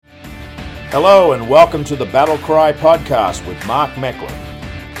Hello and welcome to the Battle Cry podcast with Mark Meckler.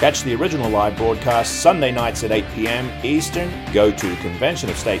 Catch the original live broadcast Sunday nights at 8 p.m. Eastern. Go to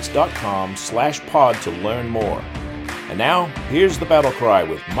conventionofstates.com/pod to learn more. And now, here's the Battle Cry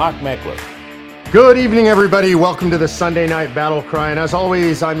with Mark Meckler. Good evening, everybody. Welcome to the Sunday Night Battle Cry. And as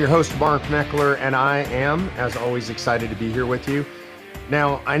always, I'm your host, Mark Meckler, and I am, as always, excited to be here with you.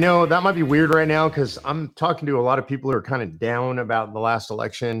 Now, I know that might be weird right now because I'm talking to a lot of people who are kind of down about the last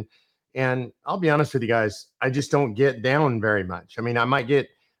election. And I'll be honest with you guys, I just don't get down very much. I mean, I might get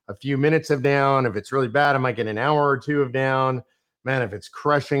a few minutes of down. If it's really bad, I might get an hour or two of down. Man, if it's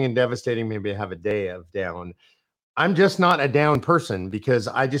crushing and devastating, maybe I have a day of down. I'm just not a down person because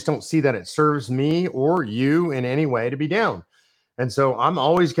I just don't see that it serves me or you in any way to be down. And so I'm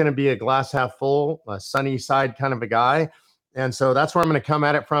always going to be a glass half full, a sunny side kind of a guy. And so that's where I'm going to come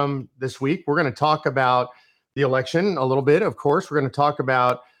at it from this week. We're going to talk about the election a little bit. Of course, we're going to talk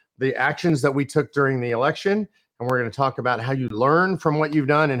about the actions that we took during the election, and we're going to talk about how you learn from what you've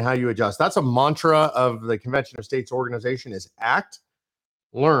done and how you adjust. That's a mantra of the Convention of States organization: is act,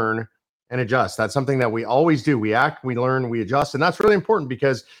 learn, and adjust. That's something that we always do. We act, we learn, we adjust. And that's really important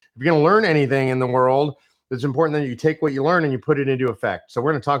because if you're going to learn anything in the world, it's important that you take what you learn and you put it into effect. So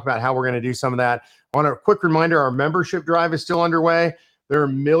we're going to talk about how we're going to do some of that. On a quick reminder, our membership drive is still underway. There are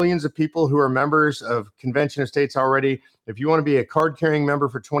millions of people who are members of Convention of States already. If you want to be a card-carrying member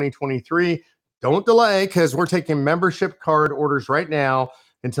for 2023, don't delay because we're taking membership card orders right now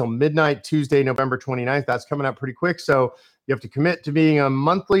until midnight Tuesday, November 29th. That's coming up pretty quick. So you have to commit to being a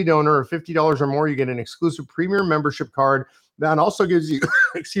monthly donor of $50 or more. You get an exclusive premium membership card that also gives you,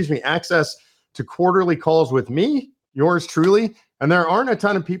 access to quarterly calls with me, yours truly. And there aren't a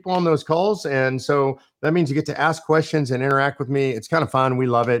ton of people on those calls. And so that means you get to ask questions and interact with me. It's kind of fun. We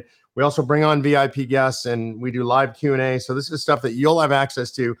love it. We also bring on VIP guests and we do live Q&A. So this is stuff that you'll have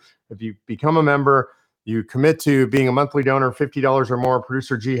access to if you become a member. You commit to being a monthly donor, $50 or more.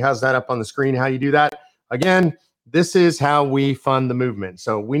 Producer G has that up on the screen, how you do that. Again, this is how we fund the movement.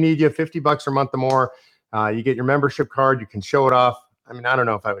 So we need you $50 a month or more. You get your membership card. You can show it off. I mean, I don't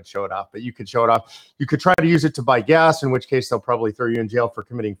know if I would show it off, but you could show it off. You could try to use it to buy gas, in which case they'll probably throw you in jail for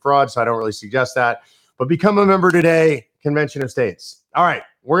committing fraud. So I don't really suggest that. But become a member today, Convention of States. All right,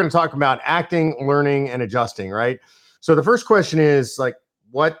 we're going to talk about acting, learning, and adjusting, right? So the first question is like,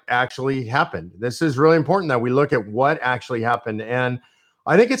 what actually happened? This is really important that we look at what actually happened. And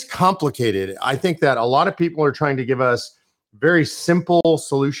I think it's complicated. I think that a lot of people are trying to give us very simple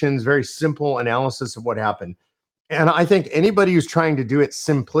solutions, very simple analysis of what happened. And I think anybody who's trying to do it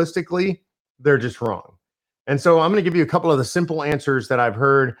simplistically, they're just wrong. And so I'm going to give you a couple of the simple answers that I've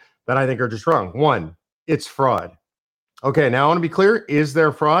heard that I think are just wrong. One, it's fraud. Okay, now I want to be clear. Is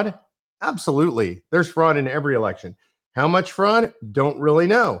there fraud? Absolutely. There's fraud in every election. How much fraud? Don't really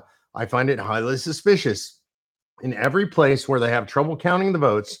know. I find it highly suspicious. In every place where they have trouble counting the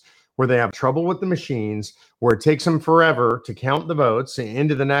votes, where they have trouble with the machines, where it takes them forever to count the votes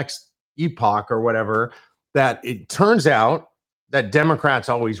into the next epoch or whatever, that it turns out that Democrats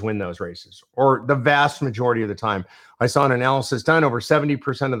always win those races, or the vast majority of the time. I saw an analysis done over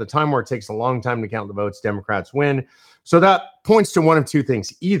 70% of the time where it takes a long time to count the votes, Democrats win. So that points to one of two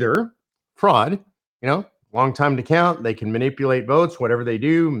things: either fraud, long time to count, they can manipulate votes, whatever they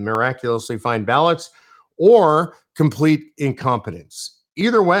do, miraculously find ballots, or complete incompetence.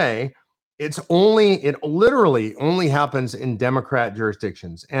 Either way, it literally only happens in Democrat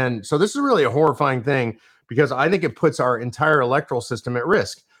jurisdictions. And so this is really a horrifying thing because I think it puts our entire electoral system at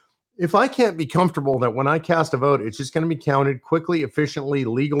risk. If I can't be comfortable that when I cast a vote, it's just going to be counted quickly, efficiently,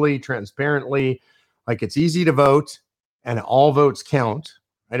 legally, transparently, like it's easy to vote and all votes count,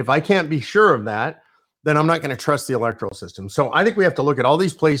 right? If I can't be sure of that, then I'm not going to trust the electoral system. So I think we have to look at all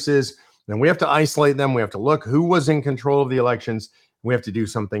these places and we have to isolate them. We have to look who was in control of the elections. We have to do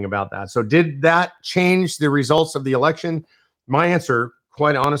something about that. So did that change the results of the election? My answer,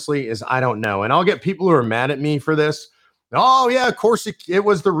 quite honestly, is I don't know. And I'll get people who are mad at me for this. Oh, yeah, of course it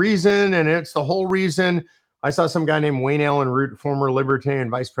was the reason, and it's the whole reason. I saw some guy named Wayne Allen Root, former Libertarian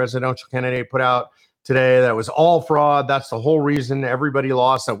vice presidential candidate, put out today that was all fraud. That's the whole reason everybody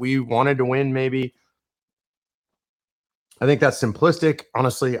lost, that we wanted to win maybe. I think that's simplistic.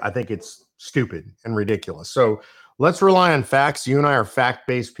 Honestly, I think it's stupid and ridiculous. So let's rely on facts. You and I are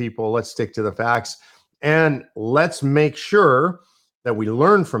fact-based people. Let's stick to the facts. And let's make sure that we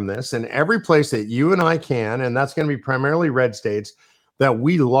learn from this in every place that you and I can, and that's going to be primarily red states, that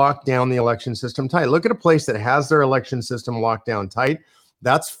we lock down the election system tight. Look at a place that has their election system locked down tight.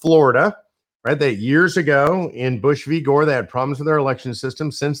 That's Florida, right? That years ago in Bush v. Gore, they had problems with their election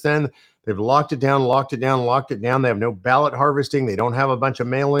system. Since then, they've locked it down. They have no ballot harvesting. They don't have a bunch of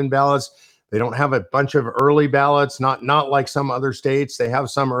mail-in ballots. They don't have a bunch of early ballots, not like some other states. They have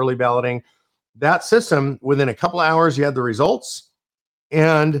some early balloting. That system, within a couple of hours, you had the results,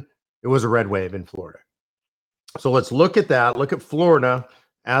 and it was a red wave in Florida. So let's look at that. Look at Florida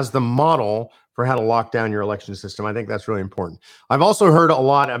as the model for how to lock down your election system. I think that's really important. I've also heard a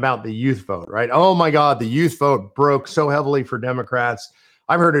lot about the youth vote, right? Oh my God, the youth vote broke so heavily for Democrats.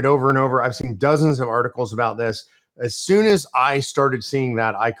 I've heard it over and over. I've seen dozens of articles about this. As soon as I started seeing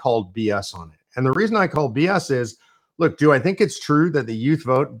that, I called BS on it. And the reason I call BS is, look, do I think it's true that the youth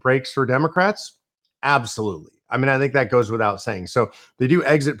vote breaks for Democrats? Absolutely. I mean, I think that goes without saying. So they do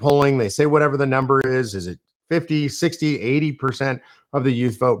exit polling. They say whatever the number is it 50, 60, 80% of the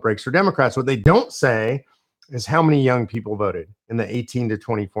youth vote breaks for Democrats? What they don't say is how many young people voted in the 18 to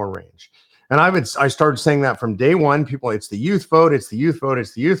 24 range. And I started saying that from day one. People, it's the youth vote, it's the youth vote,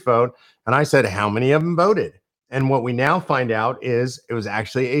 it's the youth vote. And I said, how many of them voted? And what we now find out is it was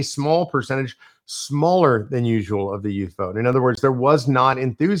actually a small percentage, smaller than usual, of the youth vote. In other words, there was not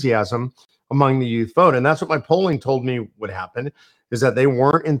enthusiasm among the youth vote. And that's what my polling told me would happen, is that they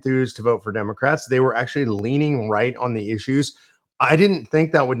weren't enthused to vote for Democrats. They were actually leaning right on the issues. I didn't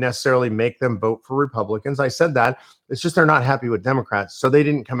think that would necessarily make them vote for Republicans. I said that. It's just they're not happy with Democrats. So they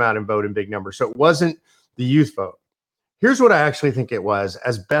didn't come out and vote in big numbers. So it wasn't the youth vote. Here's what I actually think it was,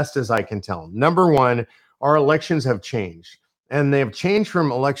 as best as I can tell. Number one, our elections have changed. And they have changed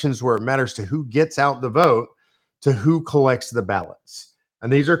from elections where it matters to who gets out the vote to who collects the ballots.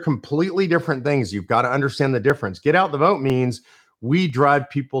 And these are completely different things. You've got to understand the difference. Get out the vote means we drive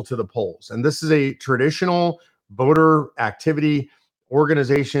people to the polls. And this is a traditional voter activity.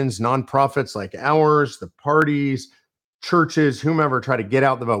 Organizations, nonprofits like ours, the parties, churches, whomever, try to get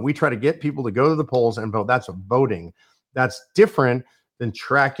out the vote. We try to get people to go to the polls and vote. That's voting. That's different than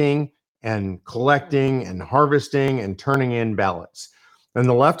tracking and collecting and harvesting and turning in ballots. And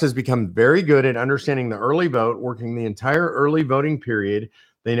the left has become very good at understanding the early vote, working the entire early voting period.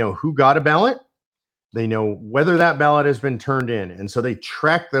 They know who got a ballot. They know whether that ballot has been turned in. And so they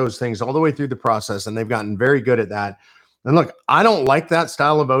track those things all the way through the process, and they've gotten very good at that. And look, I don't like that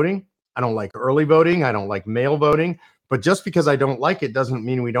style of voting. I don't like early voting. I don't like mail voting. But just because I don't like it doesn't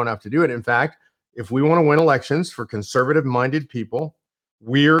mean we don't have to do it. In fact, if we want to win elections for conservative-minded people,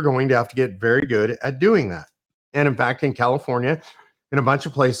 we're going to have to get very good at doing that. And in fact, in California, in a bunch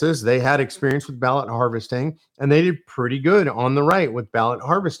of places, they had experience with ballot harvesting, and they did pretty good on the right with ballot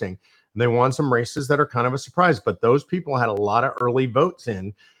harvesting. They won some races that are kind of a surprise, but those people had a lot of early votes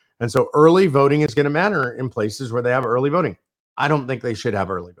in. And so early voting is going to matter in places where they have early voting. I don't think they should have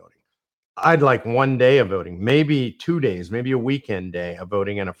early voting. I'd like one day of voting, maybe 2 days, maybe a weekend day of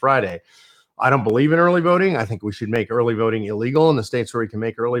voting and a Friday. I don't believe in early voting. I think we should make early voting illegal in the states where we can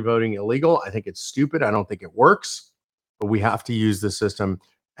make early voting illegal. I think it's stupid. I don't think it works, but we have to use the system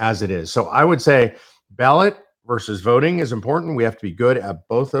as it is. So I would say ballot versus voting is important. We have to be good at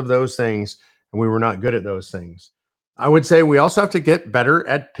both of those things, and we were not good at those things. I would say we also have to get better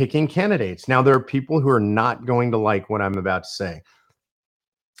at picking candidates. Now, there are people who are not going to like what I'm about to say.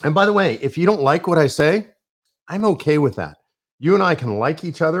 And by the way, if you don't like what I say, I'm okay with that. You and I can like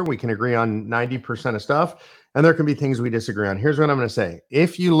each other. We can agree on 90% of stuff, and there can be things we disagree on. Here's what I'm going to say.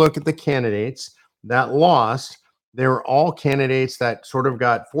 If you look at the candidates that lost, they were all candidates that sort of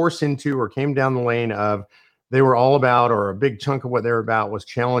got forced into or came down the lane of they were all about, or a big chunk of what they were about was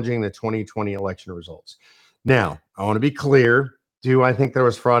challenging the 2020 election results. Now, I want to be clear. Do I think there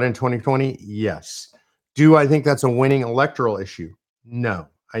was fraud in 2020? Yes. Do I think that's a winning electoral issue? No,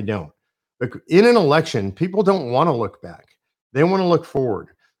 I don't. In an election, people don't want to look back. They want to look forward.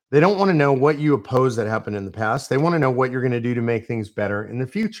 They don't want to know what you oppose that happened in the past. They want to know what you're going to do to make things better in the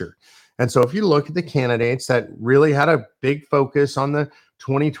future. And so if you look at the candidates that really had a big focus on the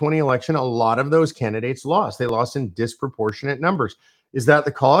 2020 election, a lot of those candidates lost. They lost in disproportionate numbers. Is that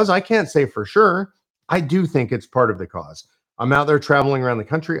the cause? I can't say for sure. I do think it's part of the cause. I'm out there traveling around the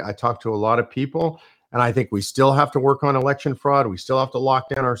country. I talk to a lot of people, and I think we still have to work on election fraud. We still have to lock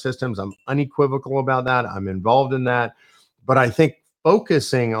down our systems. I'm unequivocal about that. I'm involved in that. But I think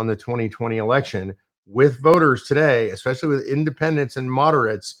focusing on the 2020 election with voters today, especially with independents and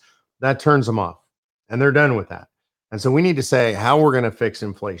moderates, that turns them off, and they're done with that. And so we need to say how we're going to fix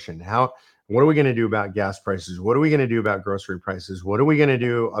inflation. What are we going to do about gas prices? What are we going to do about grocery prices? What are we going to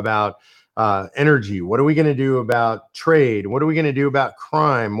do about energy? What are we going to do about trade? What are we going to do about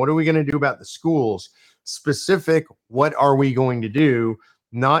crime? What are we going to do about the schools? Specific, what are we going to do?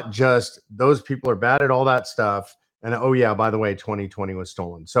 Not just those people are bad at all that stuff. And oh yeah, by the way, 2020 was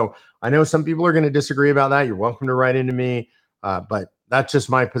stolen. So I know some people are going to disagree about that. You're welcome to write into me, but that's just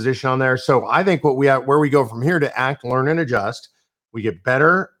my position on there. So I think where we go from here to act, learn, and adjust. We get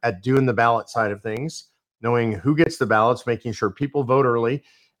better at doing the ballot side of things, knowing who gets the ballots, making sure people vote early.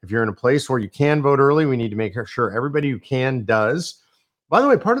 If you're in a place where you can vote early, we need to make sure everybody who can does. By the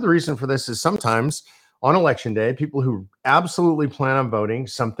way, part of the reason for this is sometimes on election day, people who absolutely plan on voting,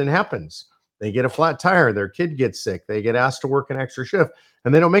 something happens. They get a flat tire, their kid gets sick, they get asked to work an extra shift,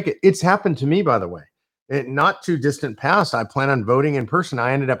 and they don't make it. It's happened to me, by the way. Not too distant past, I plan on voting in person.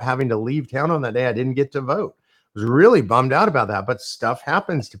 I ended up having to leave town on that day. I didn't get to vote. I was really bummed out about that, but stuff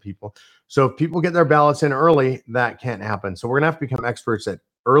happens to people. So if people get their ballots in early, that can't happen. So we're going to have to become experts at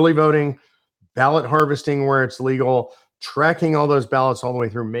early voting, ballot harvesting where it's legal, tracking all those ballots all the way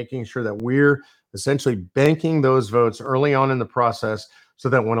through, making sure that we're essentially banking those votes early on in the process so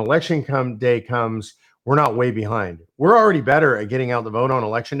that when election day comes, we're not way behind. We're already better at getting out the vote on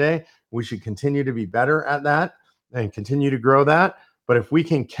election day. We should continue to be better at that and continue to grow that. But if we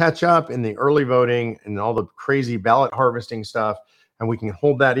can catch up in the early voting and all the crazy ballot harvesting stuff, and we can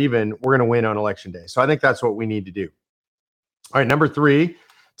hold that even, we're going to win on election day. So I think that's what we need to do. All right, number 3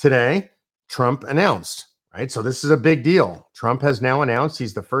 today, Trump announced, right? So this is a big deal. Trump has now announced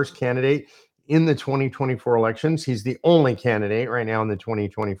he's the first candidate in the 2024 elections. He's the only candidate right now in the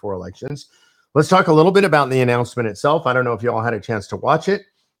 2024 elections. Let's talk a little bit about the announcement itself. I don't know if you all had a chance to watch it,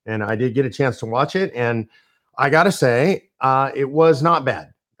 and I did get a chance to watch it. And I got to say, it was not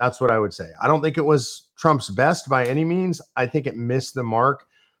bad. That's what I would say. I don't think it was Trump's best by any means. I think it missed the mark.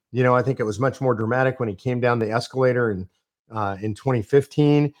 I think it was much more dramatic when he came down the escalator in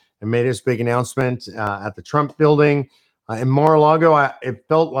 2015 and made his big announcement at the Trump building. In Mar-a-Lago, it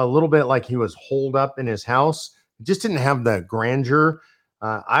felt a little bit like he was holed up in his house. He just didn't have the grandeur.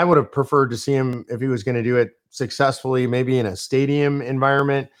 I would have preferred to see him, if he was going to do it successfully, maybe in a stadium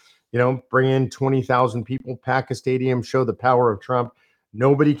environment, bring in 20,000 people, pack a stadium, show the power of Trump.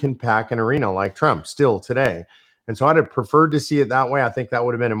 Nobody can pack an arena like Trump still today. And so I'd have preferred to see it that way. I think that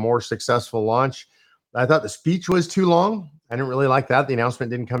would have been a more successful launch. I thought the speech was too long. I didn't really like that. The announcement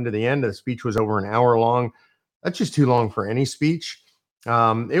didn't come to the end. The speech was over an hour long. That's just too long for any speech.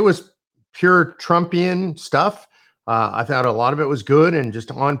 It was pure Trumpian stuff. I thought a lot of it was good and just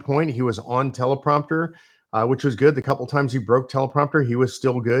on point. He was on teleprompter, which was good. The couple times he broke teleprompter, he was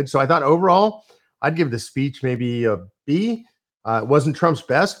still good. So I thought overall, I'd give the speech maybe a B. It wasn't Trump's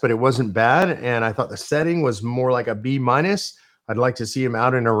best, but it wasn't bad. And I thought the setting was more like a B minus. I'd like to see him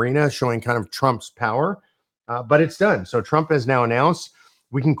out in an arena showing kind of Trump's power, but it's done. So Trump has now announced.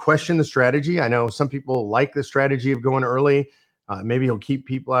 We can question the strategy. I know some people like the strategy of going early. Maybe he'll keep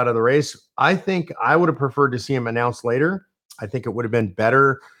people out of the race. I think I would have preferred to see him announce later. I think it would have been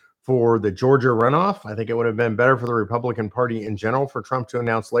better for the Georgia runoff. I think it would have been better for the Republican Party in general for Trump to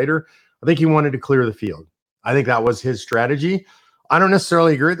announce later. I think he wanted to clear the field. I think that was his strategy. I don't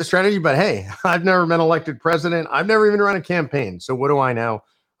necessarily agree with the strategy, but hey, I've never been elected president. I've never even run a campaign. So what do I know?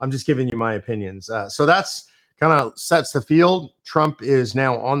 I'm just giving you my opinions. So that's kind of sets the field. Trump is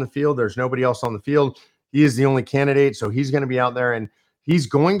now on the field. There's nobody else on the field. He is the only candidate. So he's going to be out there and he's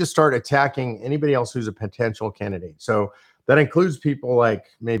going to start attacking anybody else who's a potential candidate. So that includes people like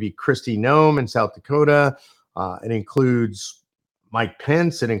maybe Kristi Noem in South Dakota. It includes Mike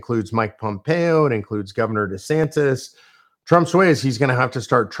Pence. It includes Mike Pompeo. It includes Governor DeSantis. Trump's way is he's going to have to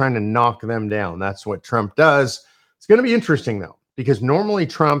start trying to knock them down. That's what Trump does. It's going to be interesting, though, because normally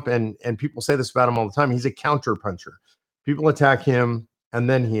Trump, and people say this about him all the time, he's a counter puncher. People attack him, and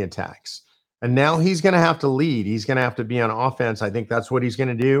then he attacks. And now he's going to have to lead. He's going to have to be on offense. I think that's what he's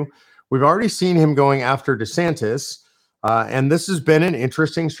going to do. We've already seen him going after DeSantis, and this has been an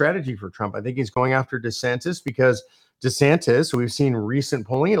interesting strategy for Trump. I think he's going after DeSantis because DeSantis, we've seen recent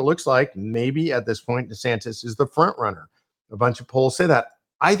polling, and it looks like maybe at this point DeSantis is the front runner. A bunch of polls say that.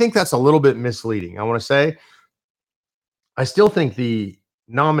 I think that's a little bit misleading. I want to say, I still think the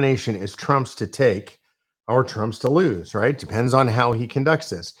nomination is Trump's to take or Trump's to lose, right? Depends on how he conducts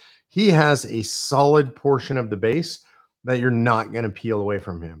this. He has a solid portion of the base that you're not going to peel away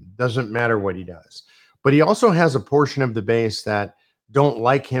from him. Doesn't matter what he does. But he also has a portion of the base that don't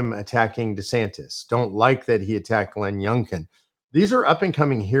like him attacking DeSantis, don't like that he attacked Glenn Youngkin. These are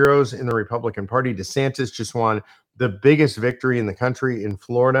up-and-coming heroes in the Republican Party. DeSantis just won the biggest victory in the country in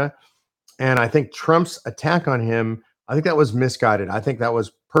Florida. And I think Trump's attack on him, I think that was misguided. I think it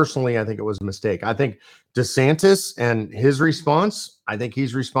was a mistake. I think DeSantis and his response, I think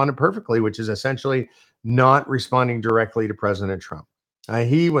he's responded perfectly, which is essentially not responding directly to President Trump.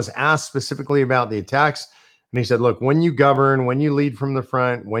 He was asked specifically about the attacks, and he said, look, when you govern, when you lead from the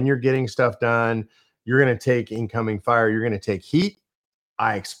front, when you're getting stuff done, you're going to take incoming fire. You're going to take heat.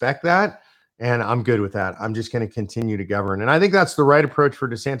 I expect that, and I'm good with that. I'm just going to continue to govern. And I think that's the right approach for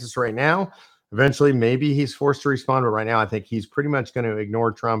DeSantis right now. Eventually, maybe he's forced to respond, but right now, I think he's pretty much going to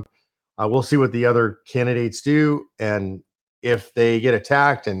ignore Trump. We'll see what the other candidates do and if they get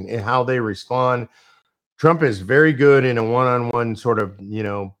attacked and how they respond. Trump is very good in a one-on-one sort of,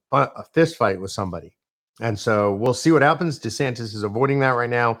 a fist fight with somebody. And so we'll see what happens. DeSantis is avoiding that right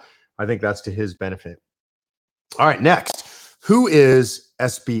now. I think that's to his benefit. All right, next. Who is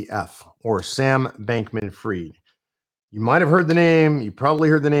SBF or Sam Bankman-Fried? You might have heard the name. You probably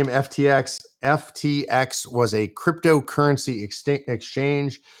heard the name FTX. FTX was a cryptocurrency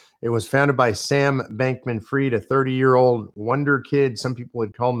exchange. It was founded by Sam Bankman-Fried, a 30-year-old wonder kid. Some people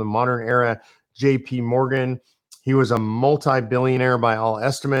would call him the modern era JP Morgan. He was a multi-billionaire by all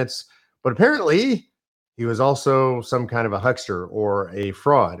estimates, but apparently he was also some kind of a huckster or a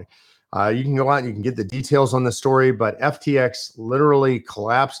fraud. You can go out and you can get the details on the story, but FTX literally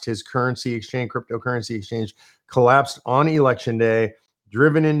collapsed his cryptocurrency exchange, collapsed on election day,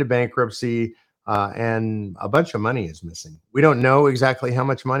 driven into bankruptcy, and a bunch of money is missing. We don't know exactly how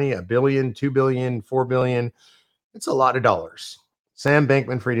much money, $1 billion, $2 billion, $4 billion. It's a lot of dollars. Sam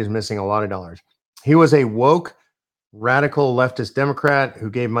Bankman-Fried is missing a lot of dollars. He was a woke, radical leftist Democrat who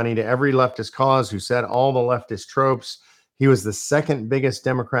gave money to every leftist cause, who said all the leftist tropes. He was the second biggest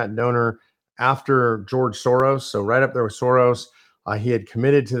Democrat donor after George Soros, so right up there with Soros. He had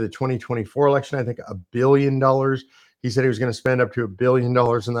committed to the 2024 election, I think, $1 billion. He said he was going to spend up to $1 billion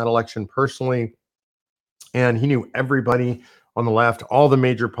in that election personally. And he knew everybody on the left, all the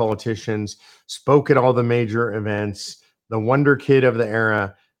major politicians, spoke at all the major events, the wonder kid of the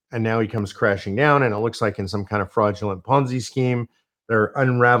era. And now he comes crashing down. And it looks like in some kind of fraudulent Ponzi scheme. They're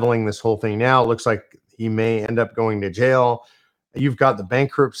unraveling this whole thing now. It looks like he may end up going to jail. You've got the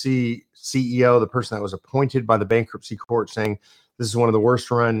bankruptcy CEO, the person that was appointed by the bankruptcy court, saying this is one of the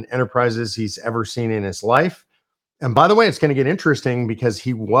worst run enterprises he's ever seen in his life. And by the way, it's going to get interesting because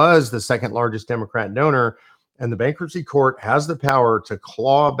he was the second largest Democrat donor, and the bankruptcy court has the power to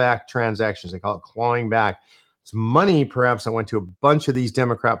claw back transactions. They call it clawing back. It's money perhaps that went to a bunch of these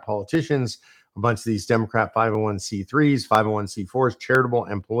Democrat politicians, a bunch of these Democrat 501c3s, 501c4s, charitable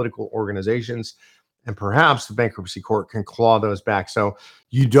and political organizations. And perhaps the bankruptcy court can claw those back. So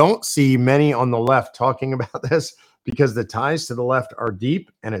you don't see many on the left talking about this because the ties to the left are deep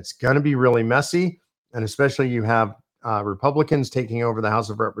and it's going to be really messy. And especially you have Republicans taking over the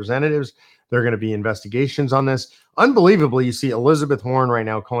House of Representatives. There are going to be investigations on this. Unbelievably, you see Elizabeth Warren right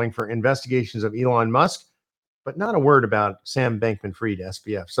now calling for investigations of Elon Musk, but not a word about Sam Bankman-Fried,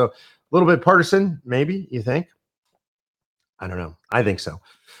 SBF. So a little bit partisan, maybe, you think? I don't know. I think so.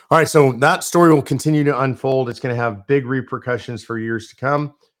 All right, so that story will continue to unfold. It's going to have big repercussions for years to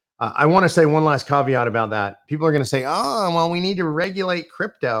come. I want to say one last caveat about that. People are going to say, oh, well, we need to regulate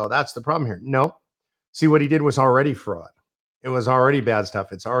crypto. That's the problem here. No. See, what he did was already fraud. It was already bad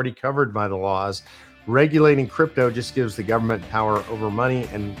stuff. It's already covered by the laws. Regulating crypto just gives the government power over money,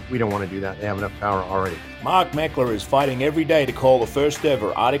 and we don't want to do that. They have enough power already. Mark Meckler is fighting every day to call the first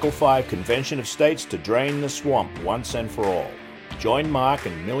ever Article 5 Convention of States to drain the swamp once and for all. Join Mark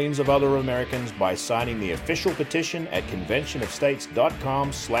and millions of other Americans by signing the official petition at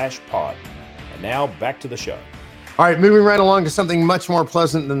conventionofstates.com/pod. And now back to the show. All right, moving right along to something much more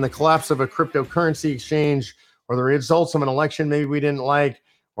pleasant than the collapse of a cryptocurrency exchange or the results of an election maybe we didn't like,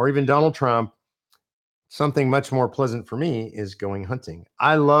 or even Donald Trump. Something much more pleasant for me is going hunting.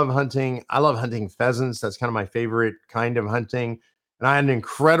 I love hunting. I love hunting pheasants. That's kind of my favorite kind of hunting. And I had an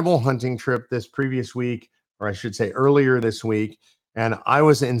incredible hunting trip this previous week, or I should say earlier this week. And I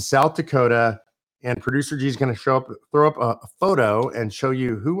was in South Dakota, and producer G is going to throw up a photo and show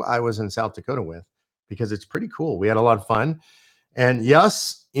you who I was in South Dakota with, because it's pretty cool. We had a lot of fun. And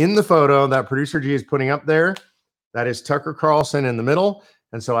yes, in the photo that producer G is putting up there, that is Tucker Carlson in the middle.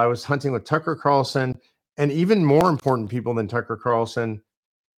 And so I was hunting with Tucker Carlson, and even more important people than Tucker Carlson,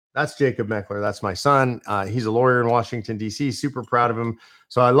 that's Jacob Meckler. That's my son. He's a lawyer in Washington, D.C. Super proud of him.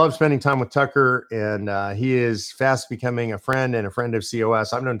 So I love spending time with Tucker, and he is fast becoming a friend and a friend of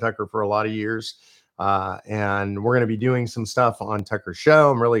COS. I've known Tucker for a lot of years, and we're going to be doing some stuff on Tucker's show.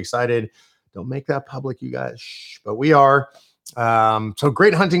 I'm really excited. Don't make that public, you guys. Shh, but we are. So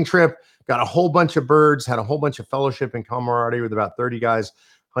great hunting trip. Got a whole bunch of birds, had a whole bunch of fellowship and camaraderie with about 30 guys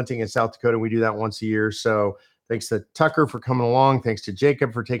hunting in South Dakota. We do that once a year. So thanks to Tucker for coming along. Thanks to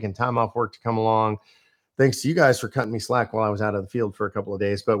Jacob for taking time off work to come along. Thanks to you guys for cutting me slack while I was out of the field for a couple of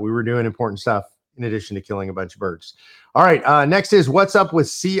days, but we were doing important stuff in addition to killing a bunch of birds. All right. Next is what's up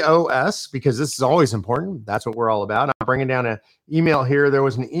with COS, because this is always important. That's what we're all about. I'm bringing down an email here. There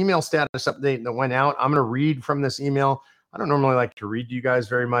was an email status update that went out. I'm going to read from this email. I don't normally like to read to you guys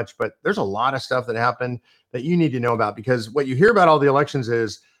very much, but there's a lot of stuff that happened that you need to know about, because what you hear about all the elections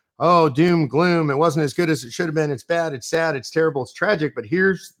is oh, doom, gloom, it wasn't as good as it should have been. It's bad, it's sad, it's terrible, it's tragic. But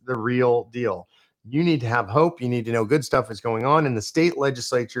here's the real deal. You need to have hope. You need to know good stuff is going on. In the state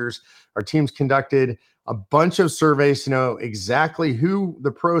legislatures, our teams conducted a bunch of surveys to know exactly who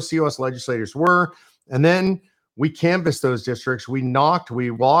the pro-COS legislators were. And then we canvassed those districts. We knocked,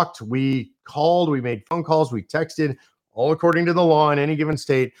 we walked, we called, we made phone calls, we texted, all according to the law in any given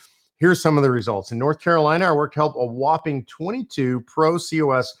state. Here's some of the results. In North Carolina, our work helped a whopping 22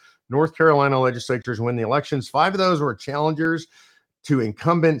 pro-COS North Carolina legislators win the elections. 5 of those were challengers to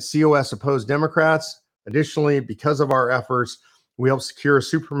incumbent COS-opposed Democrats. Additionally, because of our efforts, we helped secure a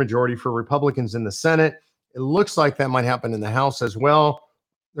supermajority for Republicans in the Senate. It looks like that might happen in the House as well.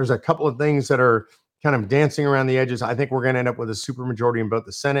 There's a couple of things that are kind of dancing around the edges. I think we're going to end up with a supermajority in both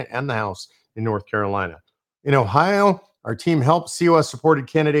the Senate and the House in North Carolina. In Ohio, our team helped COS-supported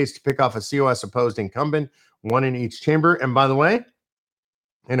candidates to pick off a COS-opposed incumbent, one in each chamber. And by the way,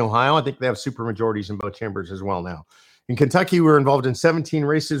 in Ohio, I think they have supermajorities in both chambers as well now. In Kentucky, we were involved in 17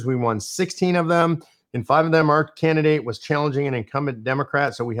 races. We won 16 of them. In 5 of them, our candidate was challenging an incumbent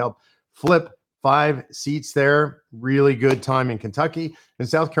Democrat, so we helped flip 5 seats there. Really good time in Kentucky. In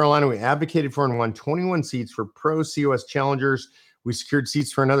South Carolina, we advocated for and won 21 seats for pro-COS challengers. We secured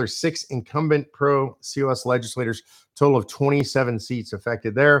seats for another 6 incumbent pro-COS legislators, total of 27 seats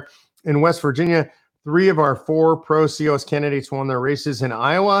affected there. In West Virginia, 3 of our 4 pro-COS candidates won their races. In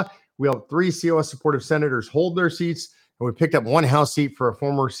Iowa, we helped 3 COS-supportive senators hold their seats, and we picked up 1 House seat for a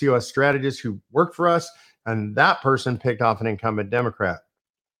former COS strategist who worked for us, and that person picked off an incumbent Democrat.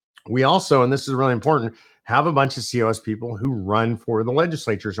 We also, and this is really important, have a bunch of COS people who run for the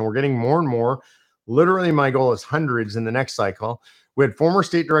legislatures, and we're getting more and more. Literally, my goal is hundreds in the next cycle. We had former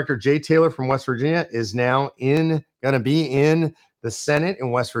State Director Jay Taylor from West Virginia is now going to be in the Senate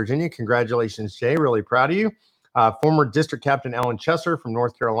in West Virginia. Congratulations, Jay. Really proud of you. Former District Captain Alan Chesser from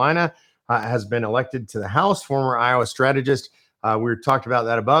North Carolina has been elected to the House. Former Iowa strategist, we talked about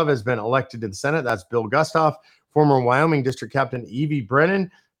that above, has been elected to the Senate. That's Bill Gustav. Former Wyoming District Captain Evie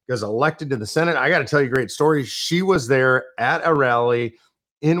Brennan was elected to the Senate. I got to tell you a great story. She was there at a rally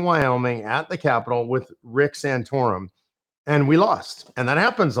in Wyoming at the Capitol with Rick Santorum, and we lost. And that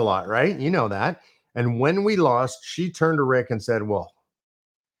happens a lot, right? You know that. And when we lost, she turned to Rick and said, well,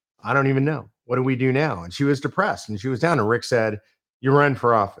 I don't even know. What do we do now? And she was depressed and she was down. And Rick said, you run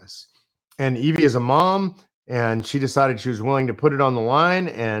for office. And Evie is a mom, and she decided she was willing to put it on the line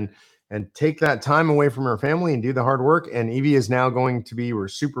and take that time away from her family and do the hard work. And Evie is now going to be, we're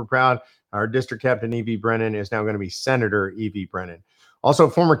super proud, our District Captain Evie Brennan is now going to be Senator Evie Brennan. Also,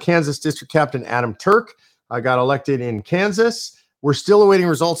 former Kansas District Captain Adam Turk got elected in Kansas. We're still awaiting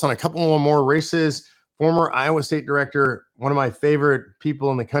results on a couple more races. Former Iowa State Director, one of my favorite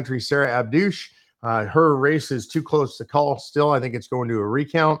people in the country, Sarah Abdush. Her race is too close to call still. I think it's going to a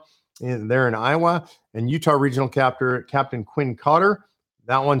recount there in Iowa. And Utah Regional Captain Quinn Cotter,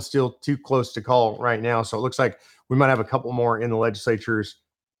 that one's still too close to call right now. So it looks like we might have a couple more in the legislatures.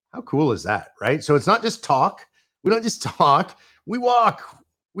 How cool is that, right? So it's not just talk. We don't just talk. We walk,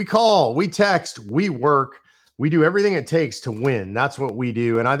 we call, we text, we work. We do everything it takes to win. That's what we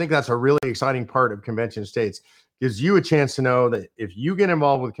do. And I think that's a really exciting part of Convention of States. Gives you a chance to know that if you get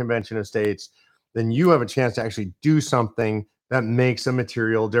involved with Convention of States, then you have a chance to actually do something that makes a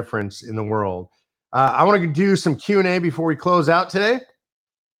material difference in the world. I want to do some Q&A before we close out today.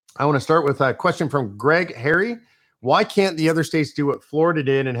 I want to start with a question from Greg Harry. Why can't the other states do what Florida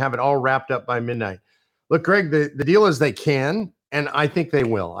did and have it all wrapped up by midnight? Look, Greg, the deal is they can, and I think they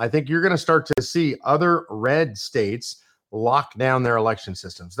will. I think you're going to start to see other red states lock down their election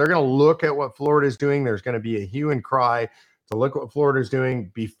systems. They're going to look at what Florida is doing. There's going to be a hue and cry to look at what Florida is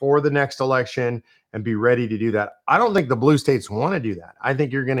doing before the next election and be ready to do that. I don't think the blue states want to do that. I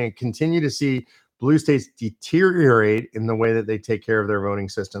think you're going to continue to see blue states deteriorate in the way that they take care of their voting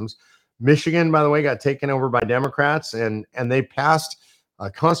systems. Michigan, by the way, got taken over by Democrats, and they passed a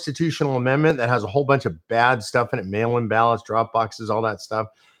constitutional amendment that has a whole bunch of bad stuff in it, mail-in ballots, drop boxes, all that stuff.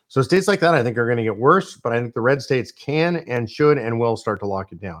 So states like that, I think, are going to get worse, but I think the red states can and should and will start to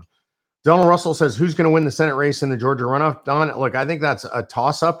lock it down. Donald Russell says, who's going to win the Senate race in the Georgia runoff? Don, look, I think that's a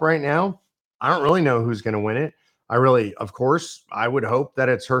toss-up right now. I don't really know who's going to win it. Of course, I would hope that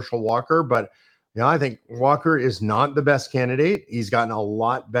it's Herschel Walker, but I think Walker is not the best candidate. He's gotten a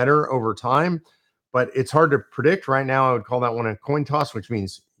lot better over time, but it's hard to predict right now. I would call that one a coin toss, which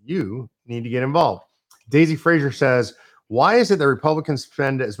means you need to get involved. Daisy Frazier says, why is it that Republicans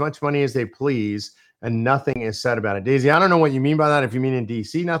spend as much money as they please and nothing is said about it? Daisy, I don't know what you mean by that. If you mean in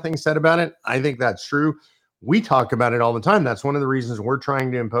DC, nothing's said about it. I think that's true. We talk about it all the time. That's one of the reasons we're trying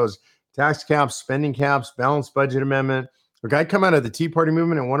to impose tax caps, spending caps, balanced budget amendment, A guy come out of the Tea Party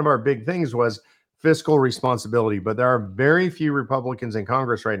movement, and one of our big things was fiscal responsibility. But there are very few Republicans in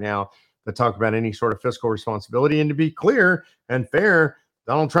Congress right now that talk about any sort of fiscal responsibility. And to be clear and fair,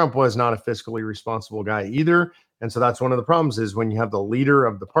 Donald Trump was not a fiscally responsible guy either. And so that's one of the problems is when you have the leader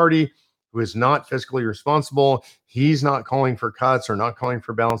of the party who is not fiscally responsible, he's not calling for cuts or not calling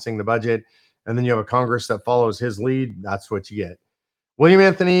for balancing the budget. And then you have a Congress that follows his lead. That's what you get. William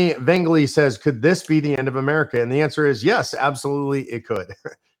Anthony Vengley says, could this be the end of America? And the answer is yes, absolutely it could.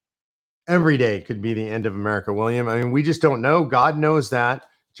 Every day could be the end of America, William. I mean, we just don't know. God knows that.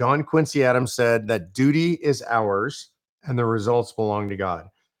 John Quincy Adams said that duty is ours and the results belong to God.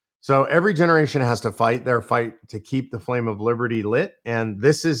 So every generation has to fight their fight to keep the flame of liberty lit. And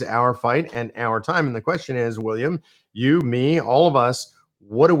this is our fight and our time. And the question is, William, you, me, all of us,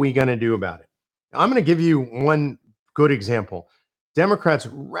 what are we going to do about it? I'm going to give you one good example. Democrats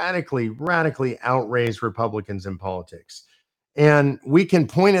radically outraise Republicans in politics. And we can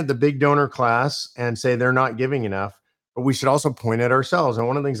point at the big donor class and say they're not giving enough, but we should also point at ourselves. And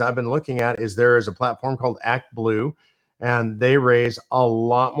one of the things I've been looking at is there is a platform called Act Blue, and they raise a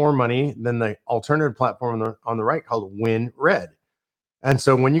lot more money than the alternative platform on the right called Win Red. And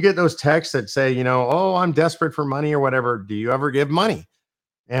so when you get those texts that say, you know, oh, I'm desperate for money or whatever, do you ever give money?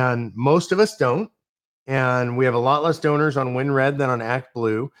 And most of us don't. And we have a lot less donors on Win Red than on Act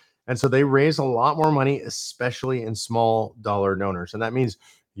Blue. And so they raise a lot more money, especially in small dollar donors. And that means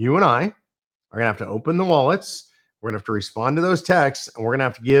you and I are going to have to open the wallets. We're going to have to respond to those texts, and we're going to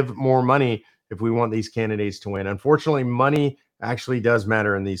have to give more money if we want these candidates to win. Unfortunately, money actually does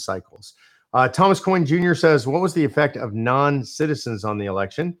matter in these cycles. Thomas Coyne Jr. says, what was the effect of non-citizens on the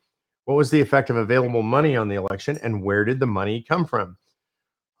election? What was the effect of available money on the election? And where did the money come from?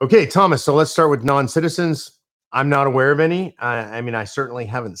 Okay, Thomas, so let's start with non-citizens. I'm not aware of any. I mean, I certainly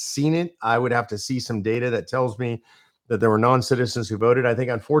haven't seen it. I would have to see some data that tells me that there were non-citizens who voted. I think,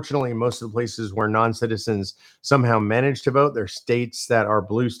 unfortunately, most of the places where non-citizens somehow managed to vote, they're states that are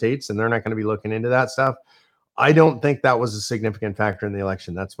blue states, and they're not going to be looking into that stuff. I don't think that was a significant factor in the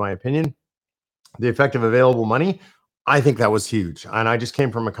election. That's my opinion. The effect of available money, I think that was huge. And I just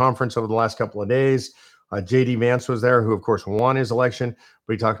came from a conference over the last couple of days. J.D. Vance was there, who, of course, won his election.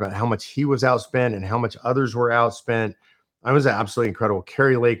 But he talked about how much he was outspent and how much others were outspent. I was absolutely incredible.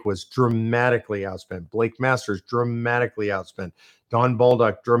 Kari Lake was dramatically outspent. Blake Masters, dramatically outspent. Don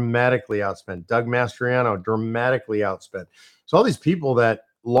Baldock, dramatically outspent. Doug Mastriano, dramatically outspent. So all these people that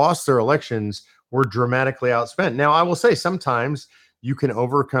lost their elections were dramatically outspent. Now, I will say sometimes you can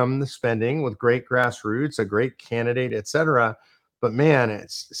overcome the spending with great grassroots, a great candidate, et cetera. But man,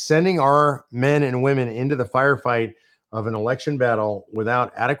 it's sending our men and women into the firefight of an election battle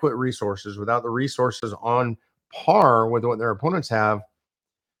without adequate resources, without the resources on par with what their opponents have,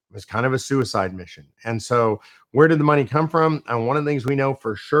 was kind of a suicide mission. And so where did the money come from? And one of the things we know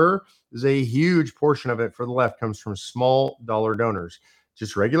for sure is a huge portion of it for the left comes from small dollar donors,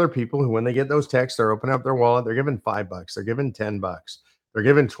 just regular people who, when they get those texts, they're opening up their wallet, they're giving $5, they're giving $10, they're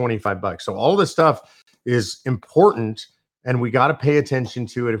giving $25. So all this stuff is important, and we got to pay attention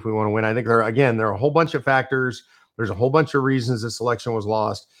to it if we want to win. I think there are a whole bunch of factors. There's a whole bunch of reasons this election was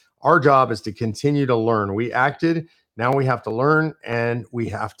lost. Our job is to continue to learn. We acted. Now we have to learn, and we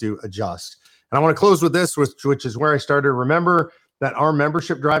have to adjust. And I want to close with this, which is where I started. Remember that our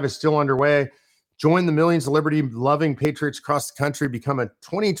membership drive is still underway. Join the millions of liberty-loving patriots across the country. Become a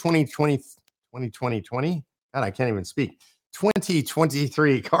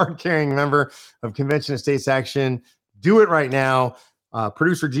 2023 card-carrying member of Convention of States Action. Do it right now.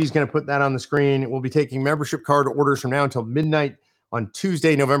 Producer G is going to put that on the screen. We'll be taking membership card orders from now until midnight on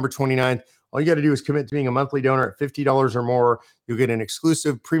Tuesday, November 29th. All you got to do is commit to being a monthly donor at $50 or more. You'll get an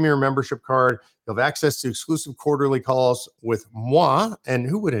exclusive premier membership card. You'll have access to exclusive quarterly calls with moi, and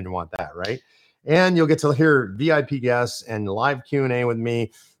who wouldn't want that, right? And you'll get to hear VIP guests and live Q&A with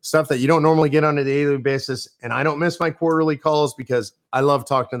me, stuff that you don't normally get on a daily basis. And I don't miss my quarterly calls because I love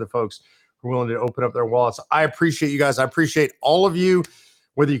talking to the folks who are willing to open up their wallets. I appreciate you guys. I appreciate all of you,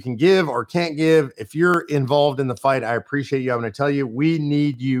 whether you can give or can't give. If you're involved in the fight, I appreciate you. I'm going to tell you, we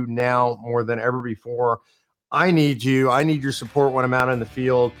need you now more than ever before. I need you. I need your support when I'm out in the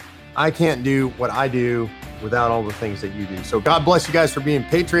field. I can't do what I do without all the things that you do. So God bless you guys for being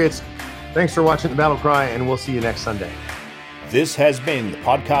patriots. Thanks for watching The Battle Cry, and we'll see you next Sunday. This has been the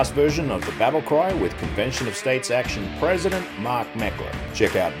podcast version of The Battle Cry with Convention of States Action President Mark Meckler.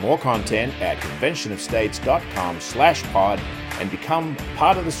 Check out more content at conventionofstates.com/pod and become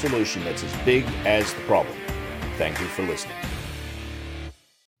part of the solution that's as big as the problem. Thank you for listening.